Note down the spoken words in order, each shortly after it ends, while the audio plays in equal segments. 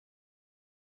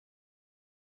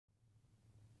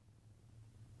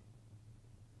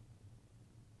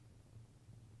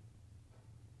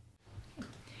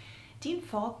Dean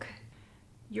Falk,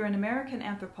 you're an American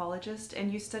anthropologist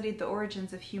and you studied the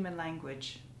origins of human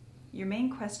language. Your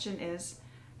main question is,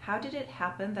 how did it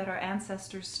happen that our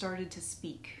ancestors started to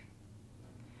speak?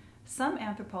 Some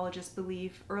anthropologists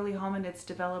believe early hominids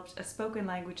developed a spoken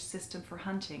language system for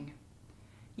hunting.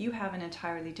 You have an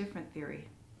entirely different theory.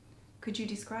 Could you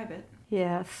describe it?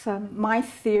 Yes, my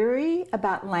theory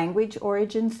about language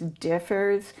origins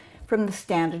differs from the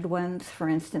standard ones. For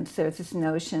instance, there's this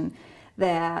notion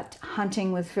that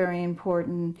hunting was very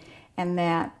important and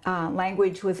that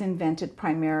language was invented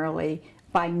primarily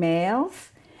by males.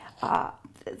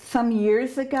 Some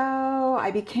years ago, I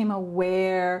became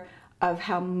aware of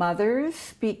how mothers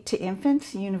speak to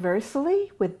infants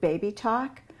universally with baby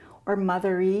talk or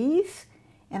motherese,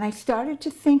 and I started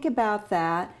to think about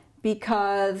that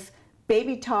because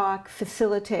baby talk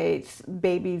facilitates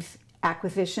babies'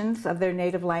 acquisitions of their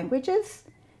native languages.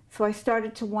 So I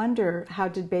started to wonder, how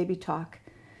did baby talk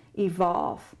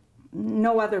evolve?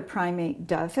 No other primate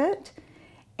does it,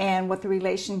 and what the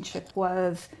relationship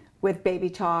was with baby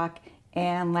talk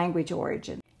and language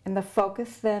origin. And the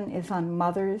focus then is on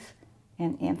mothers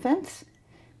and infants,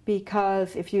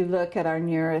 because if you look at our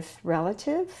nearest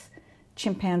relatives,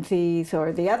 chimpanzees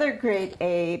or the other great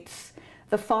apes,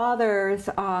 the fathers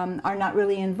are not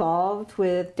really involved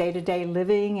with day-to-day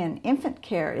living and infant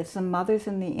care. It's the mothers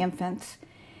and the infants,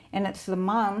 and it's the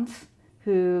moms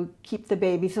who keep the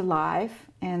babies alive,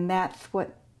 and that's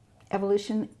what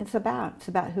evolution is about. It's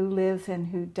about who lives and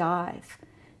who dies.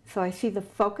 So I see the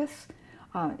focus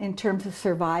in terms of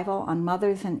survival on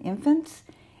mothers and infants,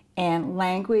 and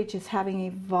language is having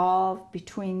evolved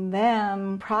between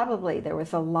them. Probably there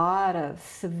was a lot of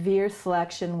severe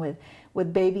selection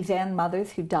with babies and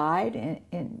mothers who died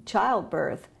in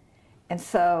childbirth. And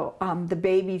so the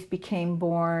babies became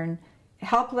born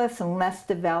helpless and less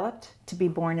developed to be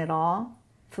born at all.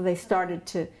 So they started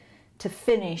to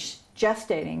finish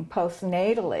gestating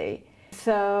postnatally.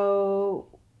 So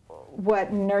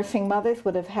what nursing mothers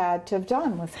would have had to have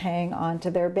done was hang on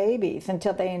to their babies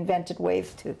until they invented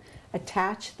ways to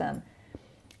attach them.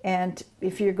 And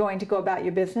if you're going to go about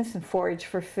your business and forage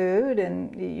for food,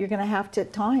 and you're going to have to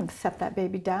at times set that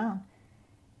baby down.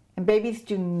 And babies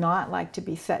do not like to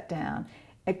be set down.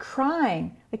 And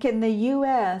crying, like in the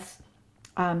US,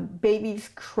 babies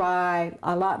cry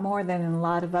a lot more than in a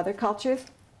lot of other cultures.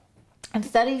 And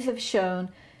studies have shown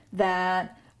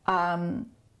that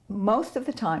most of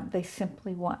the time they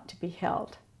simply want to be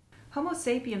held. Homo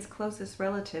sapiens' closest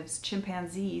relatives,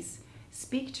 chimpanzees,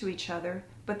 speak to each other,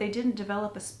 but they didn't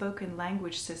develop a spoken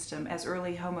language system as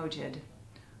early Homo did.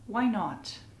 Why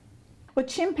not? Well,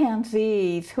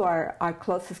 chimpanzees, who are our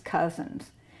closest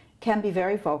cousins, can be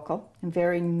very vocal and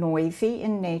very noisy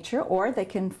in nature, or they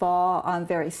can fall on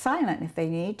very silent if they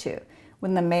need to.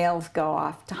 When the males go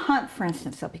off to hunt, for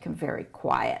instance, they'll become very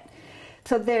quiet.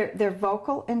 So they're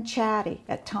vocal and chatty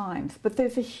at times, but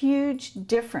there's a huge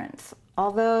difference.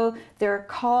 Although there are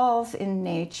calls in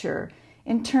nature,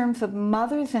 in terms of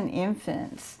mothers and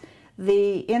infants,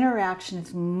 the interaction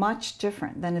is much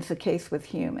different than is the case with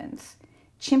humans.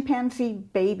 Chimpanzee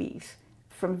babies,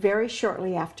 from very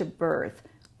shortly after birth,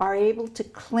 are able to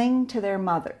cling to their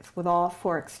mothers with all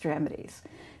four extremities.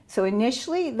 So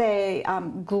initially they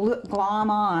glom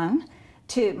on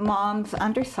to mom's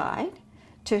underside,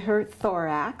 to her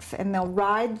thorax, and they'll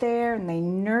ride there and they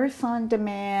nurse on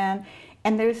demand,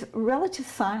 and there's relative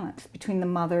silence between the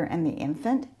mother and the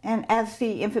infant, and as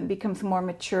the infant becomes more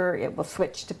mature it will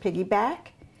switch to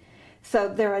piggyback. So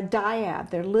they're a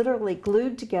dyad. They're literally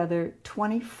glued together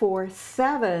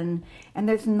 24/7, and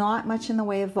there's not much in the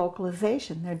way of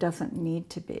vocalization. There doesn't need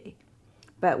to be.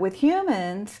 But with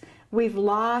humans, we've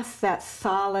lost that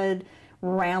solid,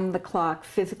 round-the-clock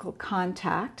physical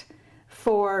contact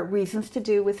for reasons to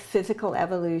do with physical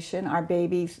evolution. Our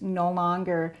babies no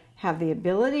longer have the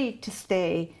ability to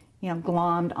stay,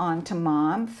 glommed onto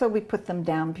mom, so we put them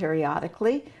down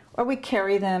periodically, or we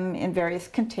carry them in various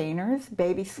containers,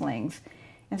 baby slings.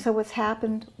 And so what's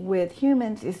happened with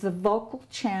humans is the vocal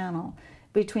channel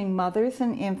between mothers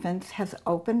and infants has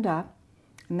opened up,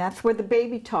 and that's where the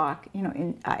baby talk,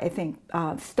 I think,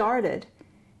 started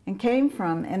and came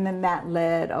from, and then that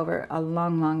led over a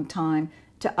long, long time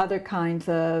to other kinds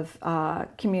of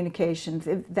communications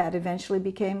that eventually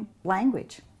became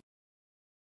language.